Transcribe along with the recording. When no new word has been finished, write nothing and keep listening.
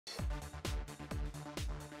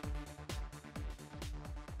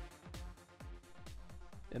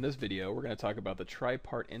In this video, we're going to talk about the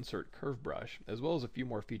Tripart Insert Curve Brush, as well as a few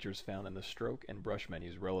more features found in the stroke and brush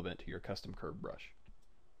menus relevant to your custom curve brush.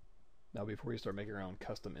 Now, before you start making your own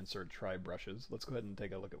custom insert tri brushes, let's go ahead and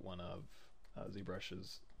take a look at one of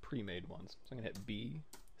ZBrush's pre-made ones. So I'm going to hit B,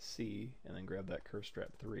 C, and then grab that curve strap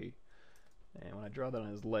 3. And when I draw that on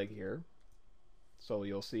his leg here, so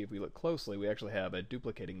you'll see if we look closely, we actually have a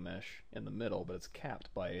duplicating mesh in the middle, but it's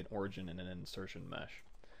capped by an origin and an insertion mesh.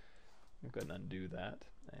 We'll go ahead and undo that,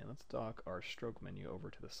 and let's dock our stroke menu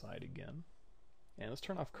over to the side again. And let's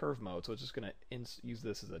turn off curve mode, so it's just going to use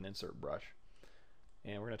this as an insert brush.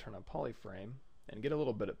 And we're going to turn on polyframe and get a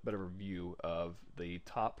little bit better view of the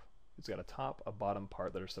top. It's got a top, a bottom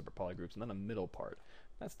part that are separate polygroups, and then a middle part.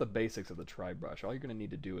 That's the basics of the tri brush. All you're going to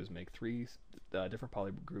need to do is make 3 different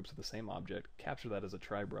polygroups of the same object, capture that as a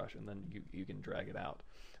tri brush, and then you can drag it out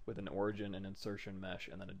with an origin, an insertion mesh,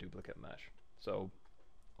 and then a duplicate mesh. So,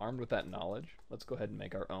 armed with that knowledge, let's go ahead and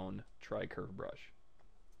make our own tri-curve brush.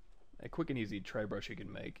 A quick and easy tri brush you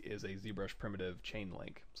can make is a ZBrush primitive chain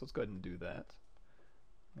link. So let's go ahead and do that.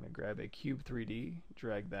 I'm going to grab a cube 3D,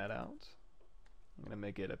 drag that out. I'm going to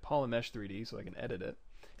make it a polymesh 3D so I can edit it.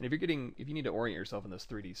 And if you need to orient yourself in this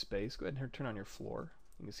 3D space, go ahead and turn on your floor.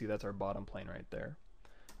 You can see that's our bottom plane right there.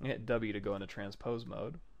 I'm going to hit W to go into transpose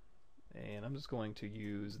mode. And I'm just going to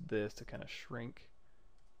use this to kind of shrink,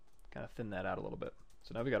 kind of thin that out a little bit.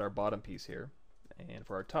 So now we got our bottom piece here, and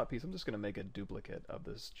for our top piece I'm just going to make a duplicate of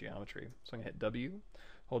this geometry. So I'm going to hit W,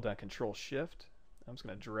 hold down Control Shift, I'm just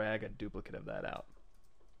going to drag a duplicate of that out.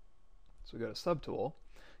 So we go to Subtool,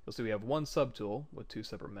 you'll see we have one subtool with 2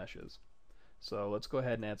 separate meshes. So let's go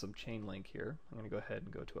ahead and add some chain link here. I'm going to go ahead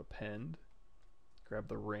and go to Append, grab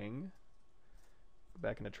the ring, go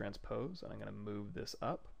back into Transpose, and I'm going to move this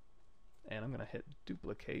up, and I'm going to hit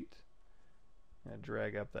Duplicate. I'm going to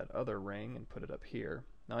drag up that other ring and put it up here.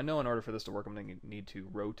 Now I know in order for this to work I'm going to need to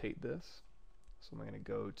rotate this. So I'm going to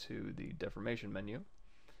go to the deformation menu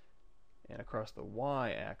and across the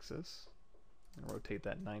Y axis and rotate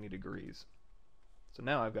that 90 degrees. So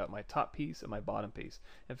now I've got my top piece and my bottom piece.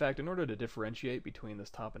 In fact, in order to differentiate between this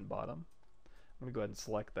top and bottom, I'm going to go ahead and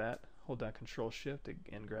select that, hold down Control Shift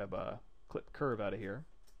and grab a clip curve out of here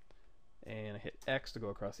and hit X to go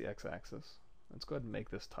across the X axis. Let's go ahead and make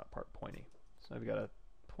this top part pointy. So now we've got a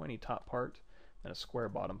pointy top part and a square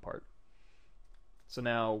bottom part. So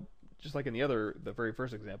now, just like in the very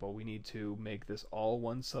first example, we need to make this all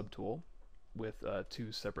one subtool with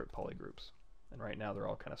 2 separate polygroups. And right now they're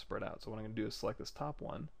all kind of spread out. So what I'm going to do is select this top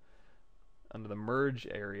one. Under the merge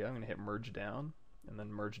area, I'm going to hit merge down and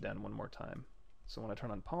then merge down one more time. So when I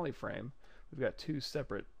turn on polyframe, we've got 2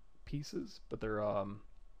 separate pieces, but they're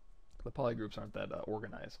the polygroups aren't that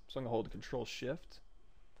organized. So I'm going to hold Control Shift.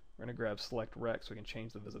 We're going to grab Select Rect so we can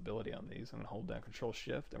change the visibility on these. I'm going to hold down Control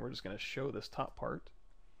Shift and we're just going to show this top part.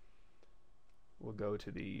 We'll go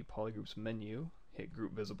to the Polygroups menu, hit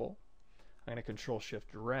Group Visible. I'm going to Control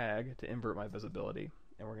Shift Drag to invert my visibility,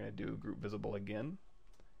 and we're going to do Group Visible again,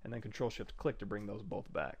 and then Control Shift Click to bring those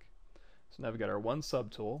both back. So now we've got our one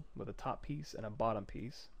subtool with a top piece and a bottom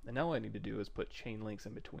piece, and now all I need to do is put chain links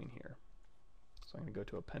in between here. So I'm going to go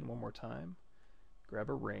to Append one more time, grab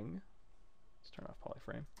a ring, let's turn off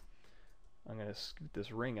polyframe. I'm going to scoot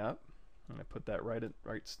this ring up. I'm going to put that right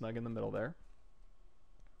snug in the middle there.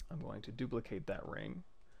 I'm going to duplicate that ring.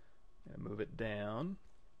 I'm going to move it down,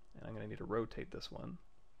 and I'm going to need to rotate this one.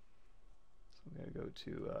 So I'm going to go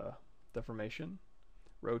to Deformation,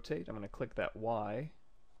 Rotate. I'm going to click that Y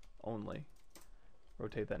only.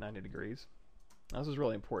 Rotate that 90 degrees. Now this is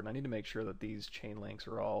really important. I need to make sure that these chain links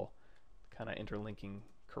are all kind of interlinking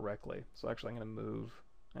correctly. So actually I'm going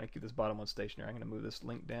to keep this bottom one stationary. I'm going to move this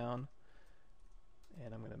link down,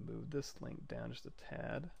 and I'm going to move this link down just a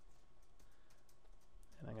tad,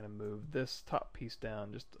 and I'm going to move this top piece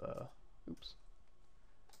down just oops,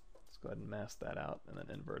 let's go ahead and mask that out and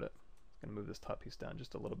then invert it. I'm going to move this top piece down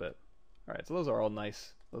just a little bit. Alright, so those are all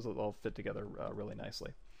nice, those will all fit together really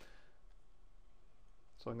nicely.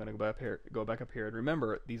 So I'm going to go back up here, and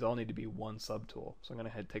remember these all need to be one subtool. So I'm going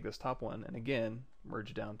to take this top one and again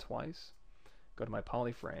merge down twice, go to my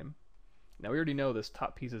polyframe. Now we already know this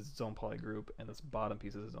top piece is its own polygroup and this bottom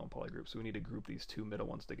piece is its own polygroup, so we need to group these 2 middle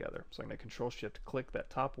ones together. So I'm going to Control Shift click that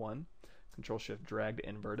top one, Control Shift drag to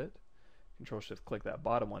invert it, Control Shift click that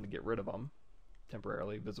bottom one to get rid of them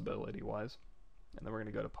temporarily, visibility wise, and then we're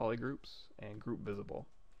going to go to Polygroups and Group Visible.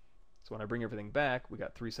 So when I bring everything back, we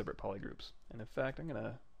got 3 separate polygroups, and in fact I'm going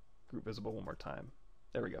to Group Visible one more time.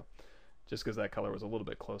 There we go. Just because that color was a little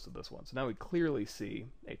bit close to this one. So now we clearly see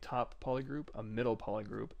a top polygroup, a middle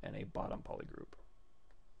polygroup, and a bottom polygroup.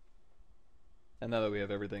 And now that we have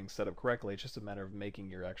everything set up correctly, it's just a matter of making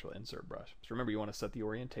your actual insert brush. So remember, you want to set the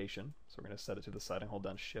orientation. So we're going to set it to the side and hold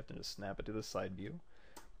down Shift and just snap it to the side view.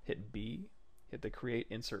 Hit B, hit the Create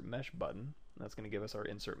Insert Mesh button. And that's going to give us our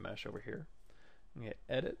insert mesh over here. And hit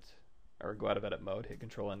Edit, or go out of Edit mode, hit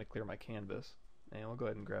Control N to clear my canvas. And we'll go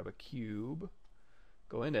ahead and grab a cube,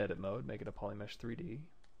 go into Edit mode, make it a Polymesh 3D.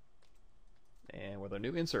 And with our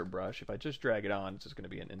new insert brush, if I just drag it on, it's just going to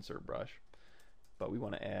be an insert brush. But we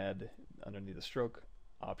want to add underneath the stroke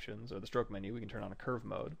options or the stroke menu, we can turn on a curve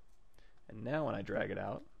mode. And now when I drag it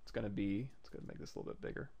out, it's going to make this a little bit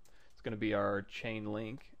bigger. It's going to be our chain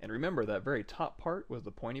link. And remember, that very top part was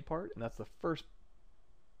the pointy part, and that's the first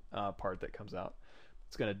part that comes out.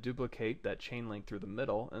 It's going to duplicate that chain link through the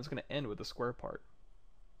middle, and it's going to end with the square part.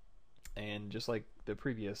 And just like the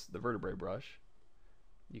vertebrae brush,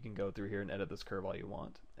 you can go through here and edit this curve all you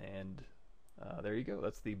want. And there you go.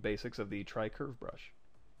 That's the basics of the Tri-Curve brush.